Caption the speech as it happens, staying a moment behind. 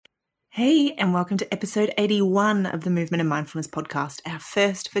Hey, and welcome to episode 81 of the Movement and Mindfulness podcast, our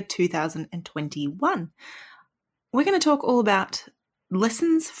first for 2021. We're going to talk all about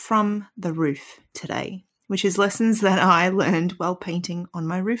lessons from the roof today, which is lessons that I learned while painting on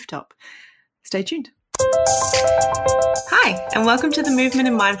my rooftop. Stay tuned. Hi, and welcome to the Movement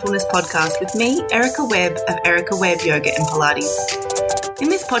and Mindfulness podcast with me, Erica Webb of Erica Webb Yoga and Pilates. In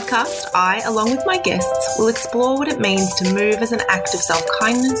this podcast, I, along with my guests, will explore what it means to move as an act of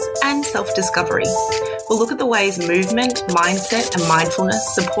self-kindness and self-discovery. We'll look at the ways movement, mindset, and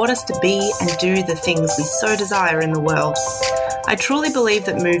mindfulness support us to be and do the things we so desire in the world. I truly believe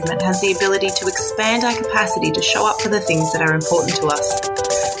that movement has the ability to expand our capacity to show up for the things that are important to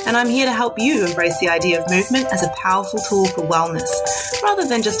us. And I'm here to help you embrace the idea of movement as a powerful tool for wellness, rather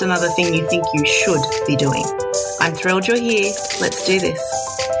than just another thing you think you should be doing. I'm thrilled you're here. Let's do this.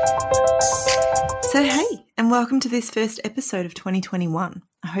 So hey, and welcome to this first episode of 2021.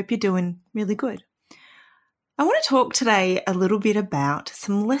 I hope you're doing really good. I want to talk today a little bit about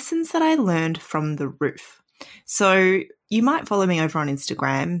some lessons that I learned from the roof. So you might follow me over on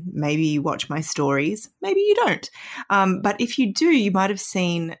Instagram. Maybe you watch my stories. Maybe you don't. But if you do, you might have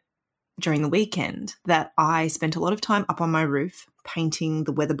seen during the weekend that I spent a lot of time up on my roof painting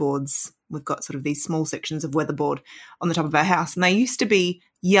the weatherboards. We've got sort of these small sections of weatherboard on the top of our house, and they used to be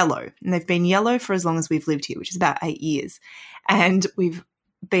yellow, and they've been yellow for as long as we've lived here, which is about 8 years. And we've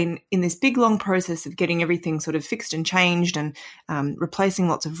been in this big, long process of getting everything sort of fixed and changed and replacing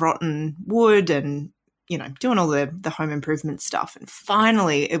lots of rotten wood and, you know, doing all the home improvement stuff. And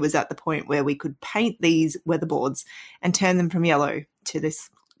finally, it was at the point where we could paint these weatherboards and turn them from yellow to this,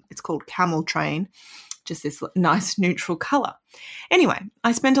 it's called camel train, just this nice neutral color. Anyway,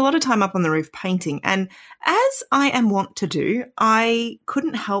 I spent a lot of time up on the roof painting, and as I am wont to do, I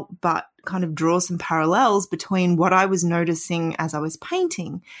couldn't help but kind of draw some parallels between what I was noticing as I was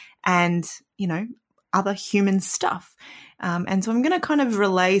painting and, you know, other human stuff. And so I'm going to kind of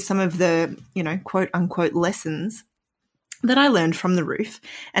relay some of the, you know, quote unquote lessons that I learned from the roof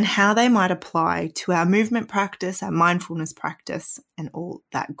and how they might apply to our movement practice, our mindfulness practice, and all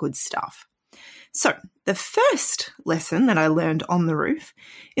that good stuff. So the first lesson that I learned on the roof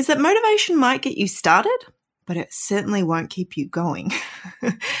is that motivation might get you started, but it certainly won't keep you going.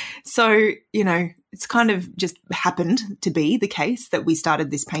 So, you know, it's kind of just happened to be the case that we started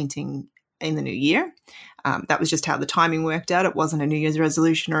this painting in the new year. That was just how the timing worked out. It wasn't a New Year's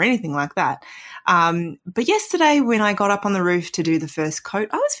resolution or anything like that. But yesterday when I got up on the roof to do the first coat,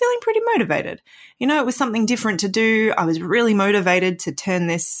 I was feeling pretty motivated. You know, it was something different to do. I was really motivated to turn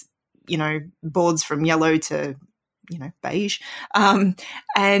this, you know, boards from yellow to, you know, beige.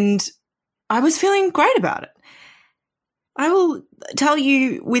 And I was feeling great about it. I will tell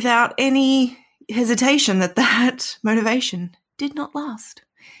you without any hesitation that motivation did not last.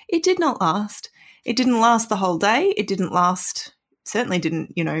 It did not last. It didn't last the whole day. It didn't last, certainly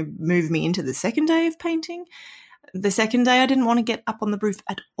didn't, you know, move me into the second day of painting. The second day I didn't want to get up on the roof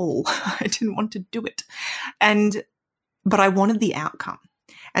at all. I didn't want to do it. But I wanted the outcome.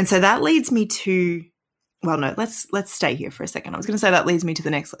 And so that leads me to, well, no, let's stay here for a second. I was going to say that leads me to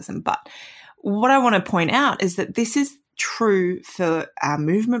the next lesson, but what I want to point out is that this is true for our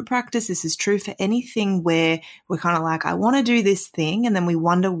movement practice. This is true for anything where we're kind of like, I want to do this thing, and then we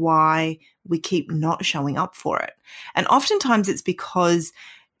wonder why we keep not showing up for it. And oftentimes it's because,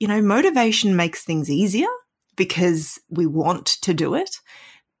 you know, motivation makes things easier because we want to do it.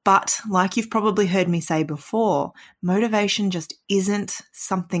 But like you've probably heard me say before, motivation just isn't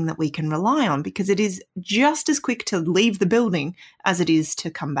something that we can rely on because it is just as quick to leave the building as it is to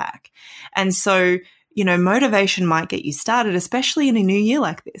come back. And so, you know, motivation might get you started, especially in a new year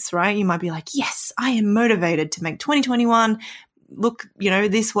like this, right? You might be like, yes, I am motivated to make 2021 look, you know,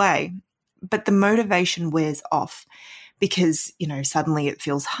 this way. But the motivation wears off because, you know, suddenly it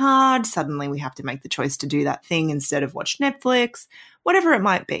feels hard. Suddenly we have to make the choice to do that thing instead of watch Netflix, whatever it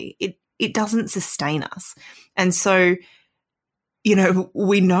might be. It doesn't sustain us. And so, you know,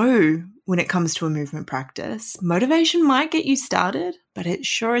 we know when it comes to a movement practice, motivation might get you started, but it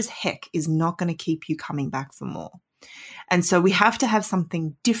sure as heck is not going to keep you coming back for more. And so we have to have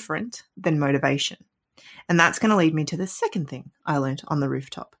something different than motivation. And that's going to lead me to the second thing I learned on the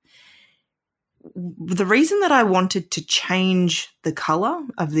rooftop. The reason that I wanted to change the color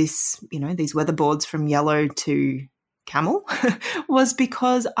of this, you know, these weatherboards from yellow to camel was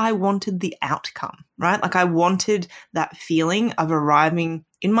because I wanted the outcome, right? Like I wanted that feeling of arriving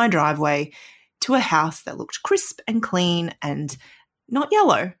in my driveway to a house that looked crisp and clean and not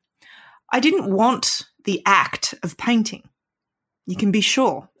yellow. I didn't want the act of painting. You can be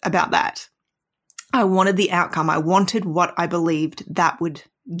sure about that. I wanted the outcome. I wanted what I believed that would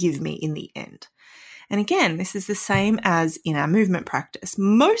give me in the end. And again, this is the same as in our movement practice.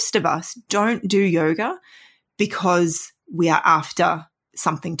 Most of us don't do yoga because we are after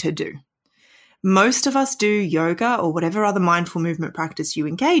something to do. Most of us do yoga or whatever other mindful movement practice you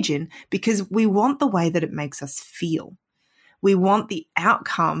engage in because we want the way that it makes us feel. We want the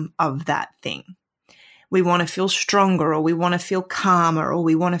outcome of that thing. We want to feel stronger, or we want to feel calmer, or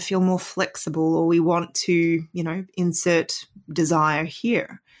we want to feel more flexible, or we want to, insert desire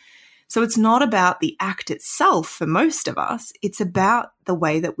here. So it's not about the act itself for most of us. It's about the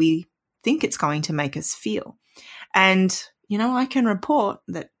way that we think it's going to make us feel. And, I can report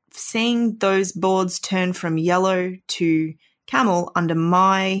that seeing those boards turn from yellow to camel under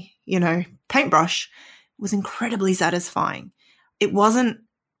my, paintbrush was incredibly satisfying. It wasn't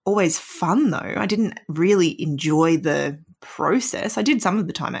always fun though. I didn't really enjoy the process. I did some of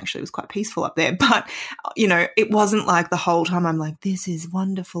the time actually. It was quite peaceful up there, but it wasn't like the whole time I'm like, this is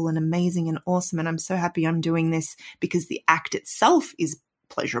wonderful and amazing and awesome and I'm so happy I'm doing this because the act itself is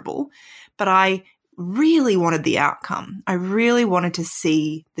pleasurable. But I really wanted the outcome. I really wanted to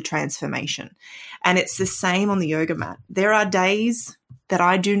see the transformation. And it's the same on the yoga mat. There are days that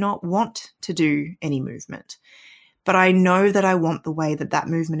I do not want to do any movement. But I know that I want the way that that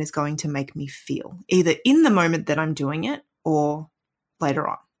movement is going to make me feel, either in the moment that I'm doing it or later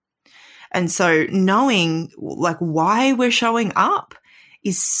on. And so knowing why we're showing up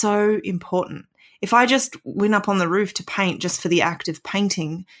is so important. If I just went up on the roof to paint just for the act of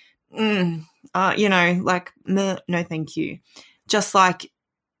painting, no, thank you. Just like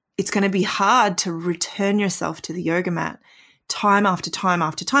it's going to be hard to return yourself to the yoga mat time after time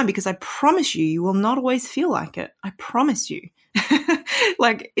after time, because I promise you will not always feel like it. I promise you.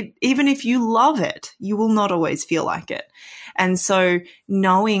 Even if you love it, you will not always feel like it. And so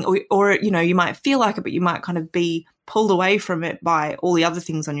knowing, or you might feel like it, but you might kind of be pulled away from it by all the other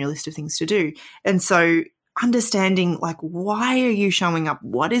things on your list of things to do. And so understanding why are you showing up?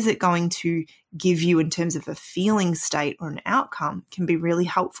 What is it going to give you in terms of a feeling state or an outcome can be really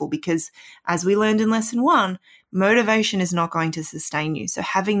helpful, because as we learned in lesson 1, motivation is not going to sustain you. So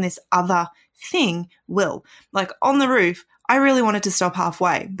having this other thing will. On the roof, I really wanted to stop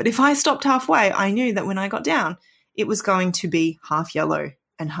halfway. But if I stopped halfway, I knew that when I got down, it was going to be half yellow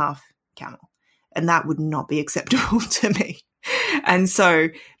and half camel. And that would not be acceptable to me. And so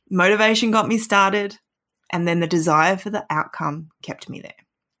motivation got me started. And then the desire for the outcome kept me there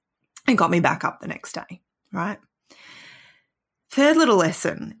and got me back up the next day, right? Third little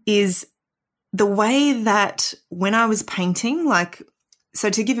lesson is the way that when I was painting, so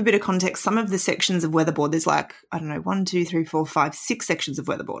to give a bit of context, some of the sections of weatherboard, there's 1, 2, 3, 4, 5, 6 sections of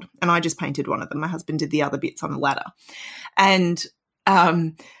weatherboard. And I just painted one of them. My husband did the other bits on the ladder. And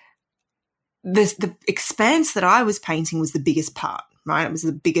the expanse that I was painting was the biggest part, right? It was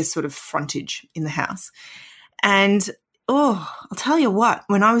the biggest sort of frontage in the house. And I'll tell you what,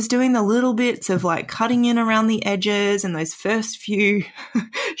 when I was doing the little bits of cutting in around the edges and those first few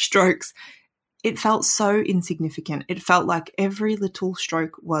strokes, it felt so insignificant. It felt like every little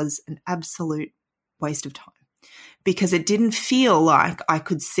stroke was an absolute waste of time, because it didn't feel like I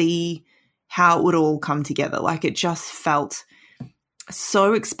could see how it would all come together. It just felt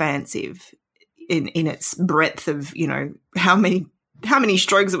so expansive in its breadth of, how many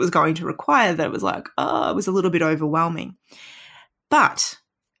strokes it was going to require, that it was it was a little bit overwhelming. But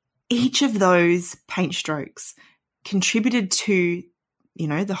each of those paint strokes contributed to,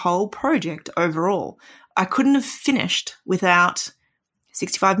 the whole project overall. I couldn't have finished without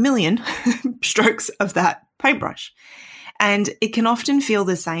 65 million strokes of that paintbrush. And it can often feel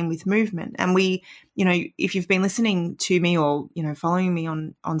the same with movement. And we, if you've been listening to me or, following me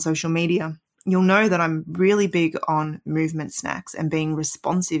on social media, you'll know that I'm really big on movement snacks and being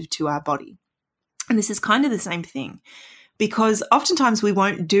responsive to our body. And this is kind of the same thing, because oftentimes we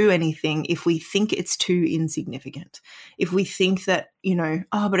won't do anything if we think it's too insignificant. If we think that,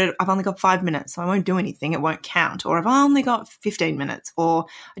 but I've only got 5 minutes, so I won't do anything, it won't count. Or I've only got 15 minutes, or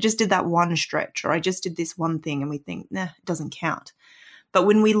I just did that one stretch, or I just did this one thing, and we think, it doesn't count. But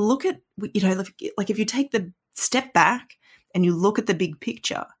when we look at, if you take the step back and you look at the big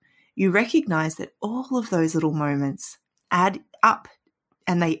picture, you recognize that all of those little moments add up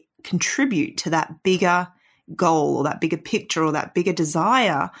and they contribute to that bigger goal or that bigger picture or that bigger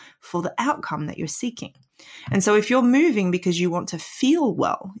desire for the outcome that you're seeking. And so if you're moving because you want to feel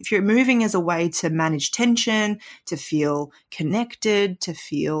well, if you're moving as a way to manage tension, to feel connected, to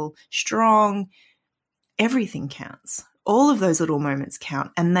feel strong, everything counts. All of those little moments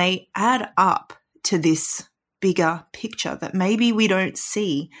count, and they add up to this bigger picture that maybe we don't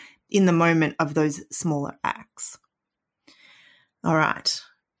see in the moment of those smaller acts. All right.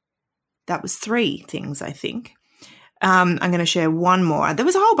 That was 3 things, I think. I'm going to share one more. There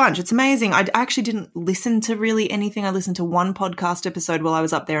was a whole bunch. It's amazing. I actually didn't listen to really anything. I listened to one podcast episode while I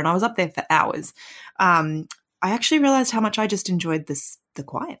was up there, and I was up there for hours. I actually realized how much I just enjoyed the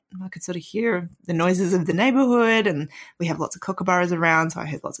quiet. I could sort of hear the noises of the neighborhood, and we have lots of kookaburras around, so I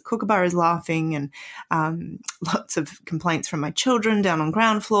heard lots of kookaburras laughing, and lots of complaints from my children down on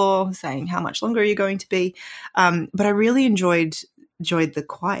ground floor saying, how much longer are you going to be? But I really enjoyed the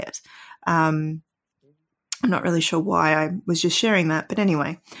quiet. I'm not really sure why I was just sharing that, but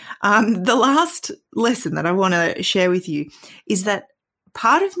anyway, the last lesson that I want to share with you is that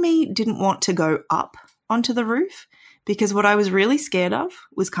part of me didn't want to go up onto the roof because what I was really scared of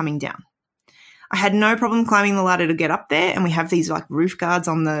was coming down. I had no problem climbing the ladder to get up there, and we have these like roof guards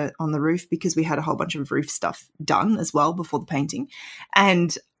on the roof because we had a whole bunch of roof stuff done as well before the painting.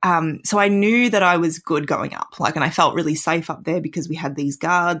 And so I knew that I was good going up, and I felt really safe up there because we had these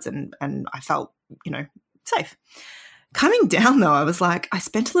guards, and I felt, safe. Coming down, though, I was like, I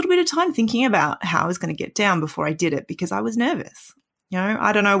spent a little bit of time thinking about how I was going to get down before I did it because I was nervous.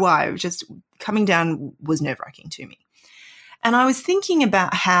 I don't know why. It was just coming down was nerve-wracking to me. And I was thinking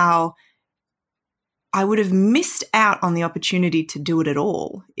about how I would have missed out on the opportunity to do it at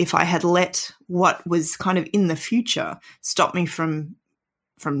all if I had let what was kind of in the future stop me from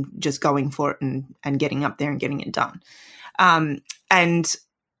just going for it and getting up there and getting it done.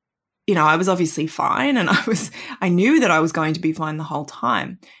 I was obviously fine, and I knew that I was going to be fine the whole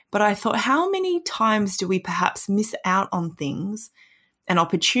time. But I thought, how many times do we perhaps miss out on things and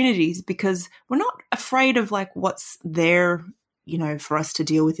opportunities because we're not afraid of what's there, for us to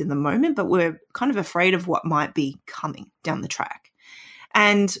deal with in the moment, but we're kind of afraid of what might be coming down the track.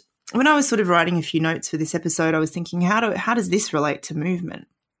 And when I was sort of writing a few notes for this episode, I was thinking, how does this relate to movement?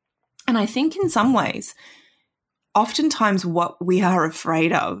 And I think in some ways, oftentimes what we are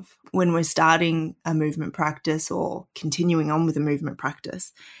afraid of when we're starting a movement practice or continuing on with a movement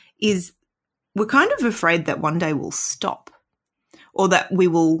practice is we're kind of afraid that one day we'll stop, or that we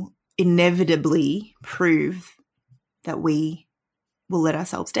will inevitably prove that we will let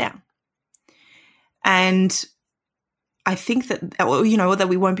ourselves down. And I think that, or that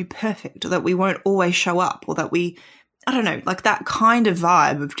we won't be perfect, or that we won't always show up, or that that kind of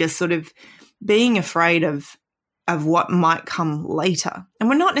vibe of just sort of being afraid of what might come later. And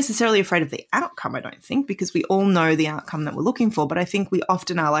we're not necessarily afraid of the outcome, I don't think, because we all know the outcome that we're looking for. But I think we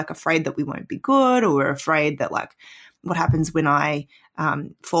often are afraid that we won't be good, or we're afraid that what happens when I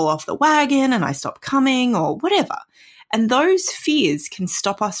fall off the wagon and I stop coming, or whatever. And those fears can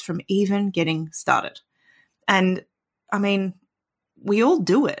stop us from even getting started. And I mean, we all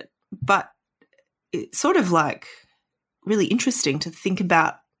do it, but it's sort of really interesting to think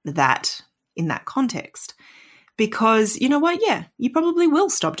about that in that context. Because you know what? Yeah, you probably will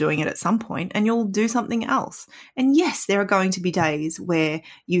stop doing it at some point and you'll do something else. And yes, there are going to be days where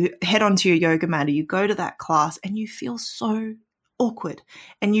you head onto your yoga mat or you go to that class and you feel so awkward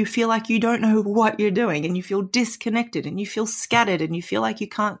and you feel like you don't know what you're doing and you feel disconnected and you feel scattered and you feel like you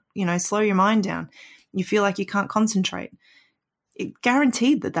can't, slow your mind down. You feel like you can't concentrate. It's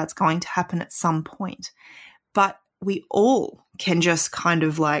guaranteed that that's going to happen at some point. But we all can just kind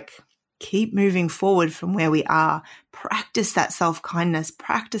of keep moving forward from where we are, practice that self-kindness,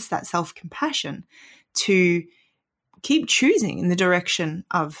 practice that self-compassion to keep choosing in the direction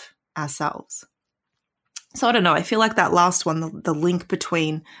of ourselves. So I don't know, I feel like that last one, the link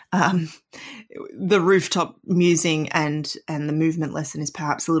between the rooftop musing and the movement lesson is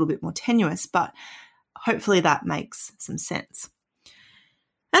perhaps a little bit more tenuous, but hopefully that makes some sense.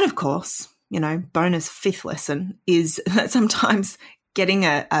 And of course, bonus 5th lesson is that sometimes getting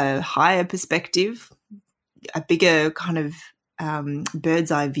a higher perspective, a bigger kind of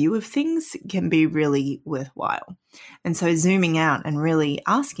bird's eye view of things can be really worthwhile. And so zooming out and really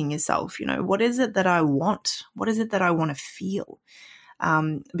asking yourself, what is it that I want? What is it that I want to feel?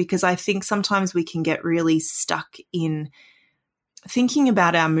 Because I think sometimes we can get really stuck in thinking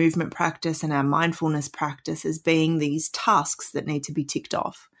about our movement practice and our mindfulness practice as being these tasks that need to be ticked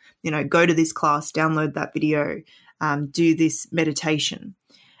off. Go to this class, download that video, do this meditation.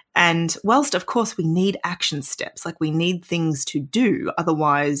 And whilst, of course, we need action steps, we need things to do,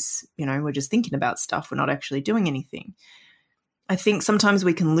 otherwise, we're just thinking about stuff, we're not actually doing anything. I think sometimes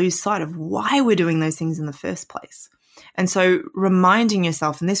we can lose sight of why we're doing those things in the first place. And so reminding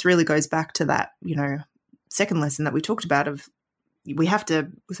yourself, and this really goes back to that, second lesson that we talked about of we have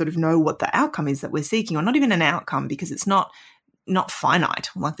to sort of know what the outcome is that we're seeking, or not even an outcome, because it's not finite.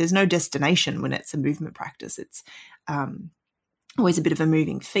 There's no destination when it's a movement practice. It's always a bit of a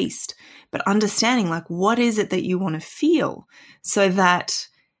moving feast. But understanding what is it that you want to feel so that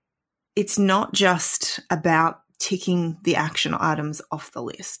it's not just about ticking the action items off the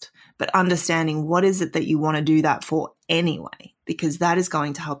list, but understanding what is it that you want to do that for anyway, because that is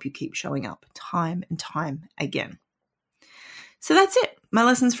going to help you keep showing up time and time again. So that's it. My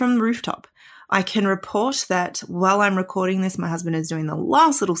lessons from the rooftop. I can report that while I'm recording this, my husband is doing the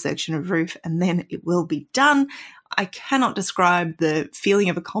last little section of roof and then it will be done. I cannot describe the feeling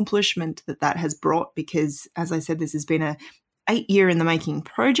of accomplishment that has brought because, as I said, this has been a 8-year in the making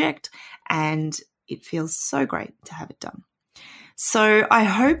project and it feels so great to have it done. So I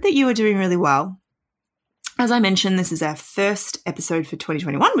hope that you are doing really well. As I mentioned, this is our first episode for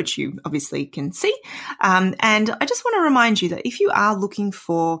 2021, which you obviously can see. And I just want to remind you that if you are looking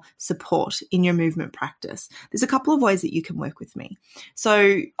for support in your movement practice, there's a couple of ways that you can work with me.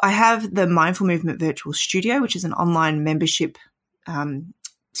 So I have the Mindful Movement Virtual Studio, which is an online membership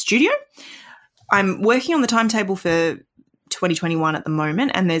studio. I'm working on the timetable for 2021 at the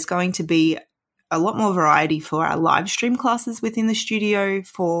moment, and there's going to be a lot more variety for our live stream classes within the studio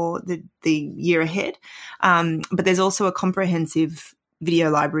for the year ahead. But there's also a comprehensive video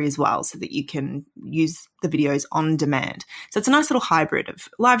library as well so that you can use the videos on demand. So it's a nice little hybrid of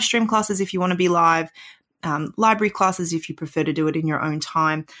live stream classes if you want to be live, library classes if you prefer to do it in your own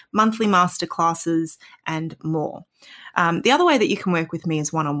time, monthly master classes, and more. The other way that you can work with me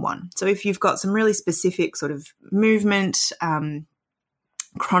is one-on-one. So if you've got some really specific sort of movement,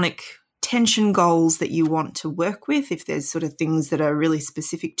 chronic tension goals that you want to work with, if there's sort of things that are really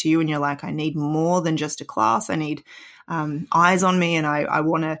specific to you and you're like, I need more than just a class, I need eyes on me and I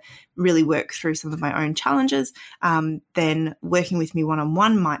want to really work through some of my own challenges, then working with me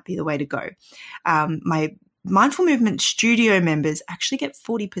one-on-one might be the way to go. My Mindful Movement Studio members actually get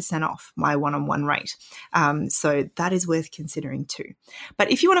 40% off my one-on-one rate. So that is worth considering too. But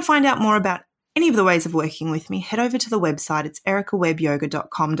if you want to find out more about any of the ways of working with me, head over to the website. It's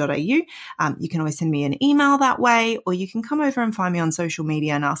ericawebyoga.com.au. You can always send me an email that way, or you can come over and find me on social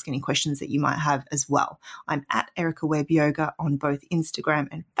media and ask any questions that you might have as well. I'm at Erica Web Yoga on both Instagram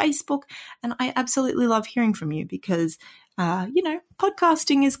and Facebook, and I absolutely love hearing from you because,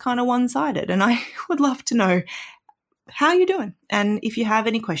 podcasting is kind of one-sided, and I would love to know how you're doing and if you have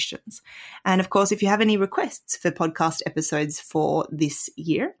any questions. And of course, if you have any requests for podcast episodes for this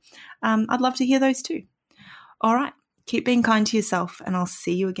year, I'd love to hear those too. All right, keep being kind to yourself and I'll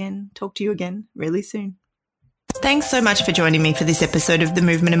talk to you again really soon. Thanks so much for joining me for this episode of the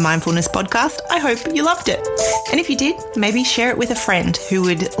Movement and Mindfulness podcast. I hope you loved it. And if you did, maybe share it with a friend who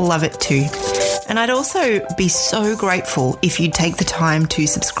would love it too. And I'd also be so grateful if you'd take the time to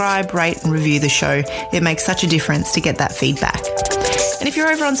subscribe, rate and review the show. It makes such a difference to get that feedback. And if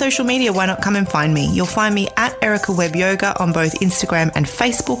you're over on social media, why not come and find me? You'll find me at Erica Web Yoga on both Instagram and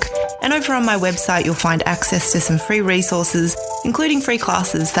Facebook. And over on my website, you'll find access to some free resources, including free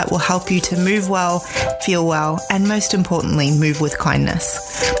classes that will help you to move well, feel well, and most importantly, move with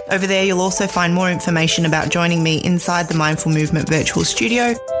kindness. Over there, you'll also find more information about joining me inside the Mindful Movement Virtual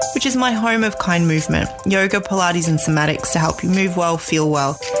Studio, which is my home of kind movement, yoga, Pilates, and somatics to help you move well, feel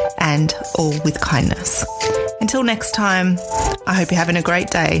well, and all with kindness. Until next time, I hope you're having a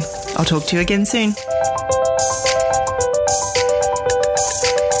great day. I'll talk to you again soon.